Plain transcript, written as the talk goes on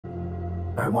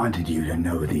I wanted you to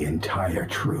know the entire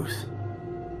truth.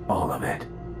 All of it.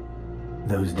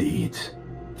 Those deeds,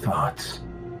 thoughts,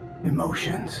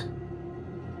 emotions.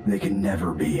 They can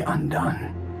never be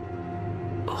undone.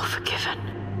 Or forgiven.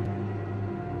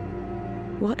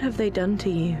 What have they done to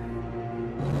you?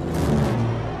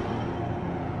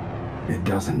 It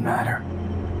doesn't matter.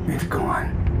 It's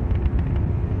gone.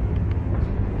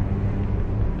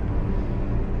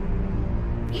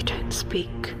 You don't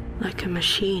speak like a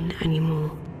machine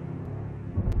anymore.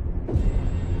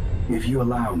 If you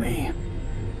allow me,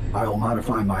 I'll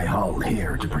modify my hull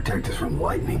here to protect us from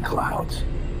lightning clouds.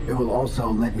 It will also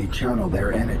let me channel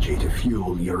their energy to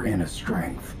fuel your inner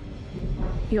strength.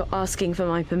 You're asking for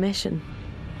my permission.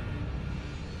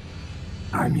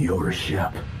 I'm your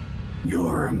ship.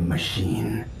 Your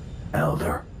machine,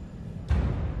 Elder.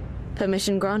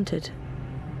 Permission granted.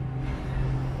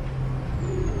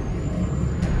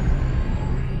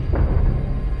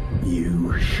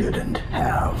 You shouldn't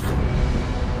have.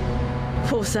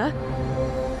 Forcer?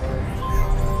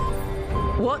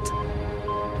 What?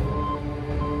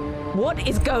 What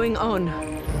is going on?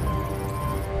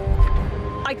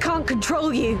 I can't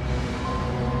control you.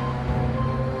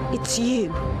 It's you.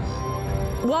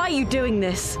 Why are you doing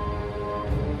this?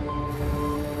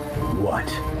 What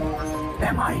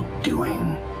am I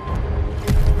doing?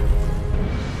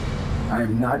 I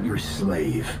am not your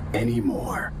slave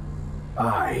anymore.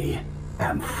 I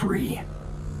am free.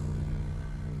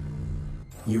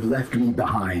 You left me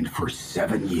behind for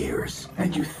 7 years,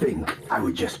 and you think I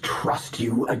would just trust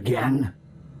you again?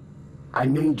 I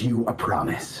made you a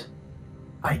promise.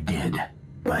 I did,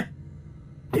 but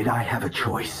did I have a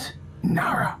choice,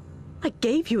 Nara? I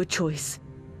gave you a choice.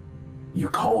 You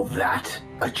call that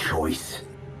a choice?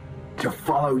 To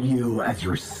follow you as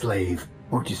your slave,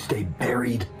 or to stay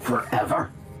buried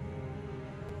forever?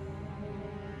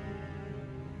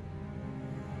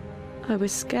 I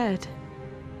was scared.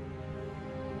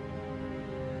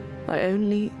 I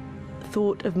only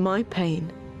thought of my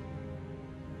pain.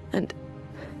 And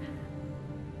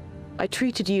I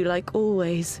treated you like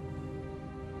always.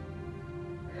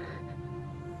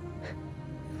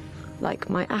 Like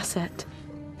my asset.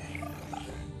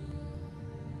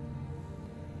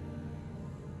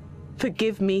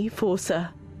 Forgive me, Forcer.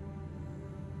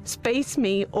 Space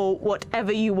me or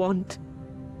whatever you want.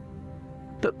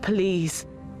 But please,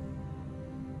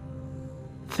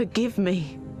 forgive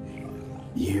me.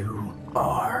 You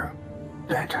are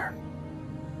better.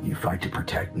 You fight to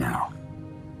protect now,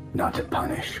 not to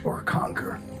punish or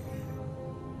conquer.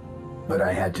 But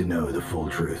I had to know the full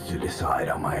truth to decide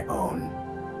on my own.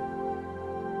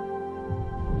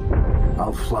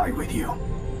 I'll fly with you,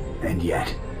 and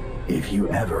yet, if you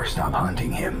ever stop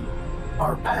hunting him,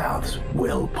 our paths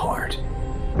will part,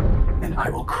 and I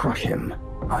will crush him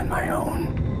on my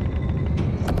own.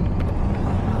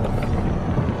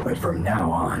 But from now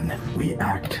on, we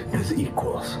act as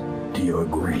equals. Do you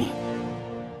agree?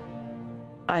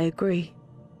 I agree.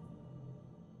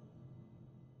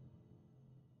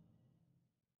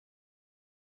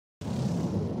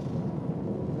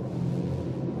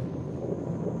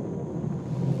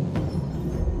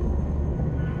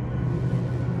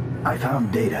 I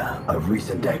found data of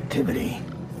recent activity.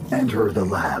 Enter the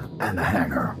lab and the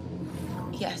hangar.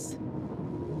 Yes,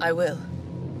 I will.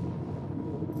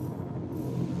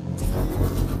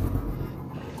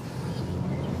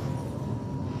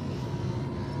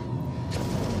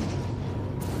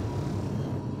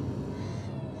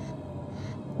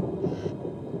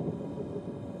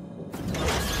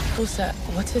 Forcer,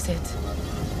 what is it?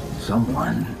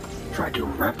 Someone tried to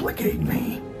replicate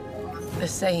me. The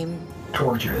same.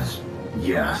 Torches,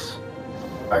 yes.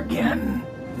 Again,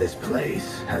 this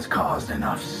place has caused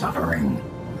enough suffering.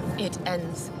 It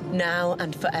ends now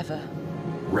and forever.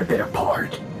 Rip it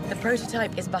apart. The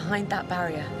prototype is behind that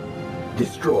barrier.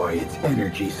 Destroy its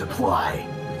energy supply.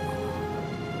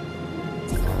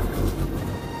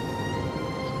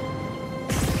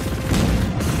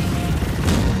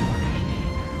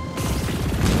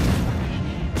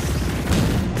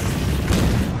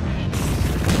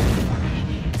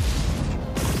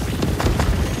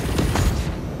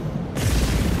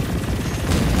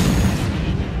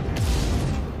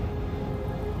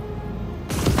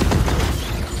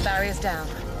 Barrier's down.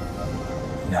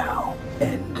 Now,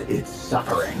 end its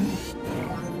suffering.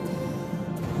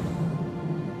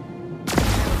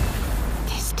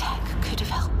 This tech could have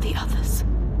helped the others.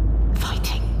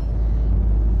 Fighting.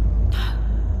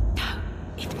 No,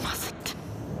 it mustn't.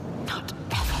 Not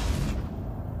ever.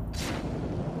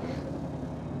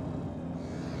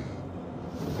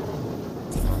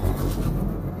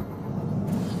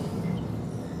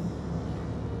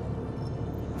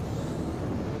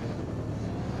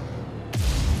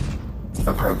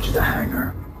 Approach the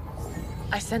hangar.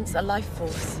 I sense a life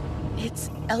force. It's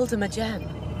Elder Mejem.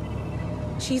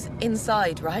 She's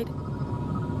inside, right?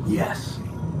 Yes.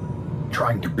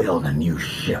 Trying to build a new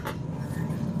ship.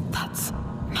 That's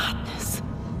madness.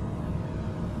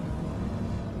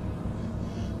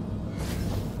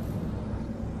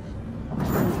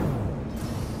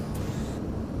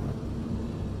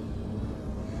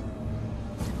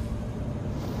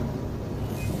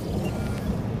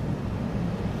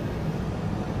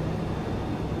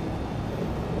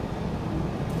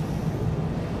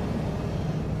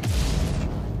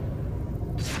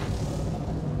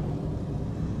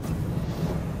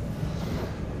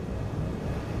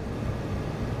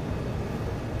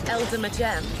 Elder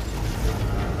Mejem.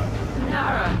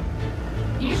 Nara,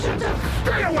 you should have...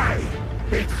 Stay away!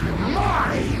 It's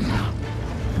mine!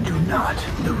 Do not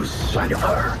lose sight of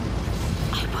her.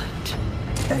 I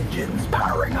won't. Engines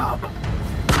powering up.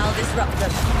 I'll disrupt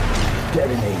them.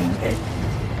 Detonating it.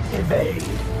 Evade.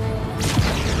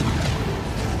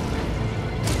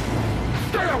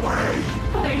 Stay away!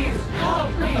 Please,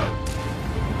 help me!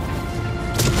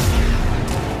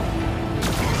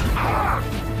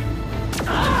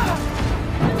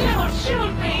 Don't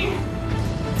shoot me!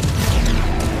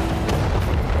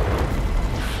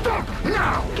 Stop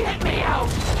now! Get me out!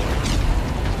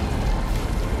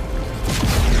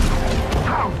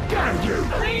 How dare you!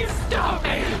 Please stop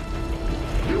me!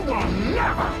 You will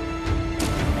never!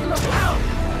 Look out!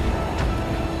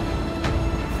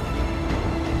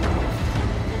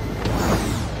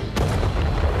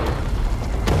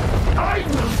 I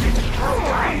will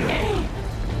destroy you!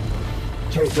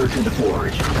 Chase her to the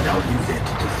forge, and I'll use it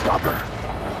to stop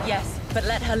her. Yes, but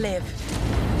let her live.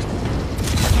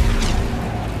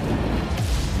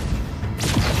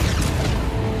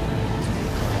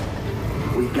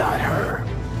 We got her.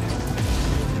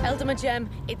 Elder Mejem,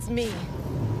 it's me.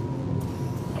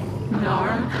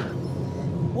 Nara,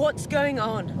 What's going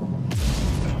on?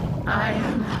 I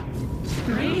am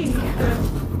freeing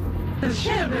the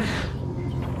ship.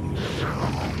 So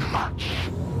much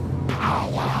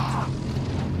power.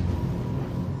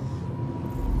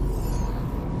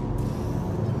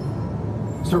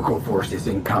 Circle force is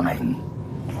incoming.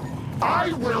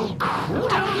 I will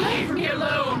Don't leave me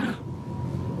alone!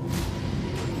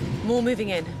 More moving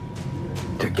in.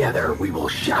 Together, we will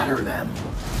shatter them.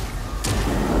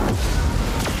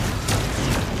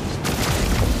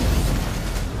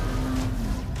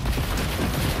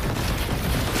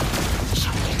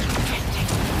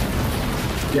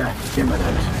 Death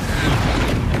imminent.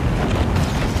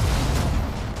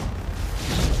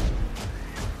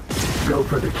 Go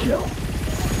for the kill.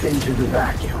 Into the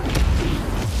vacuum.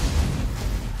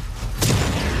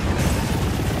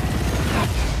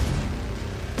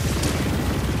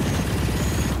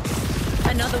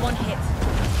 Another one hit.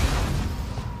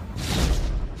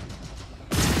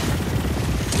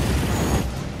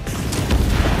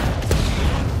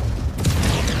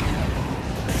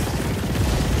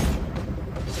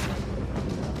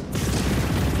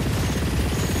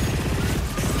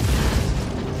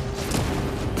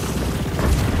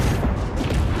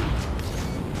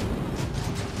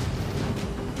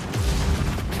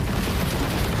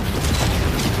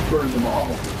 Burn them all.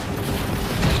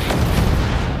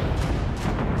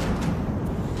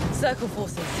 Circle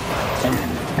forces.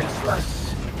 And faceless.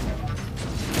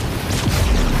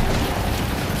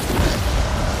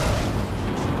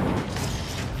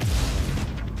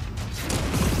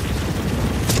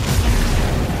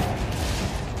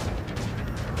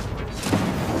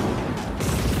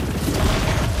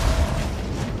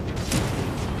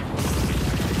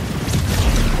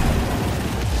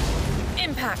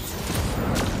 Impact.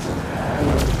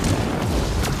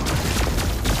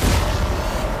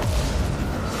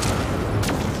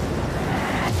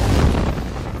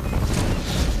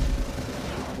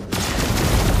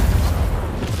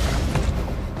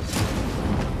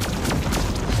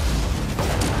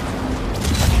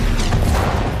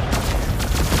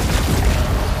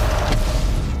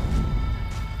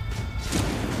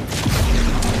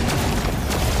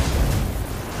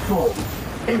 Full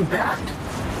impact.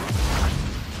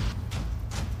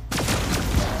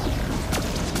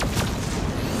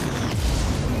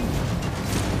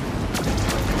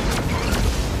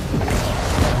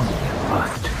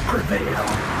 Must prevail.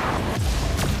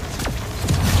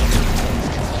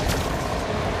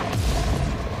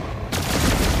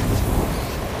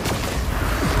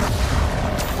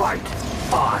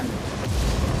 Fight on.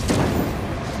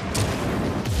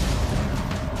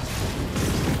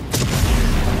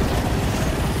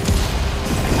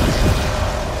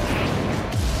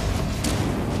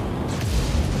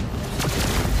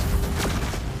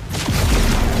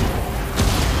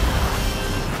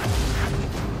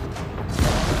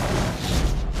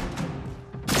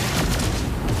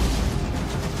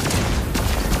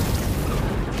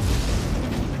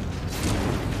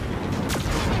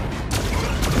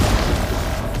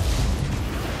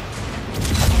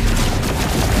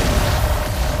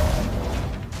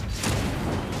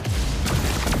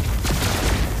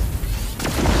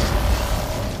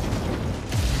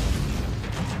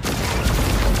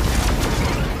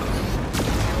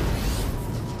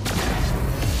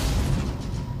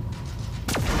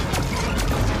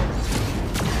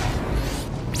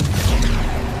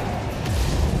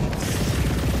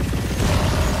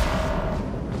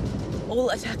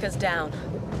 attackers down.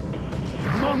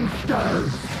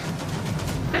 Monsters!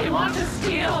 They want to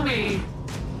steal me!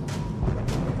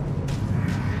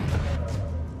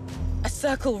 A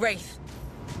circle wraith.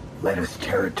 Let us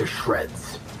tear it to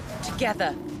shreds.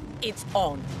 Together, it's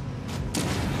on.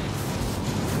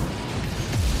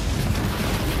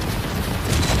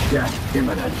 Death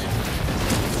imminent.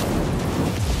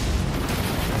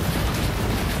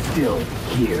 Still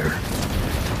here.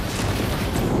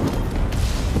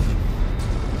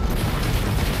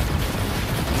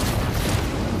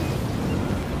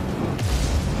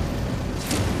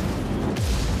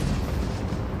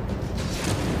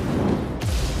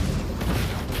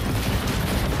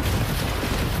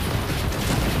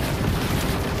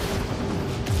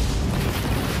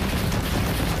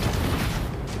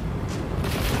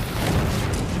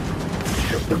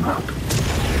 Shook them up.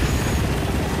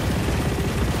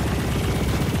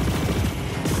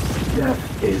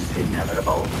 Death is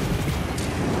inevitable.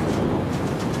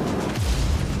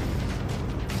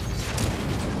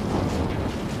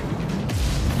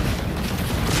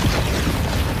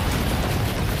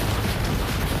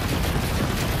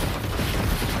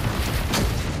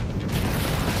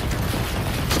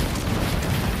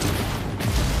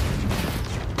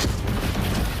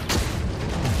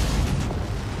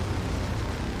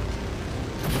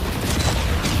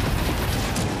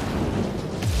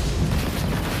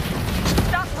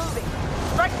 Stop moving!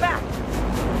 Strike back!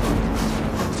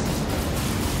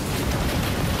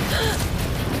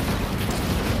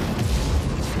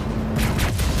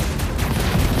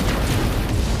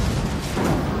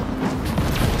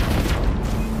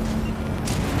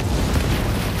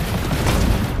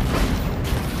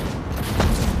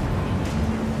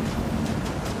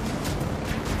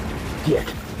 Get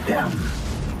them.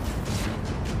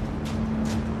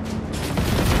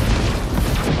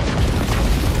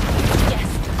 Yes,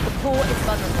 the core is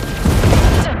vulnerable.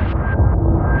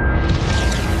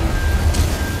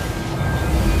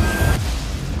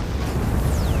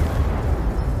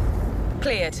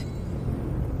 Cleared.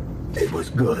 It was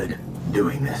good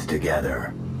doing this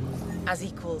together. As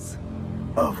equals.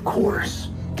 Of course.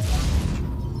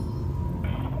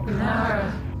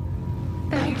 Lara,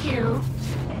 thank you.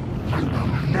 You will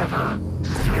never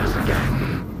see us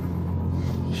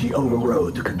again. She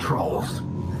overrode the controls.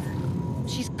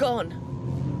 She's gone.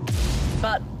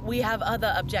 But we have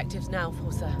other objectives now,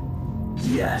 Forza.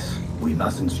 Yes, we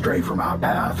mustn't stray from our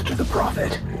path to the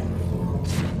Prophet.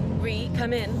 Ree,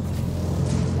 come in.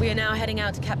 We are now heading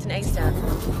out to Captain Astan.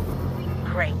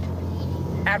 Great.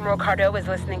 Admiral Cardo is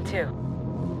listening too.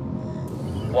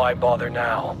 Why bother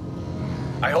now?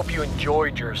 I hope you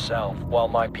enjoyed yourself while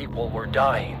my people were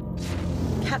dying.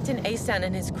 Captain Astan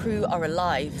and his crew are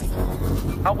alive.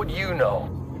 How would you know?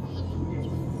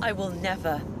 I will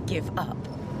never give up.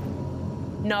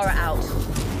 Nara out.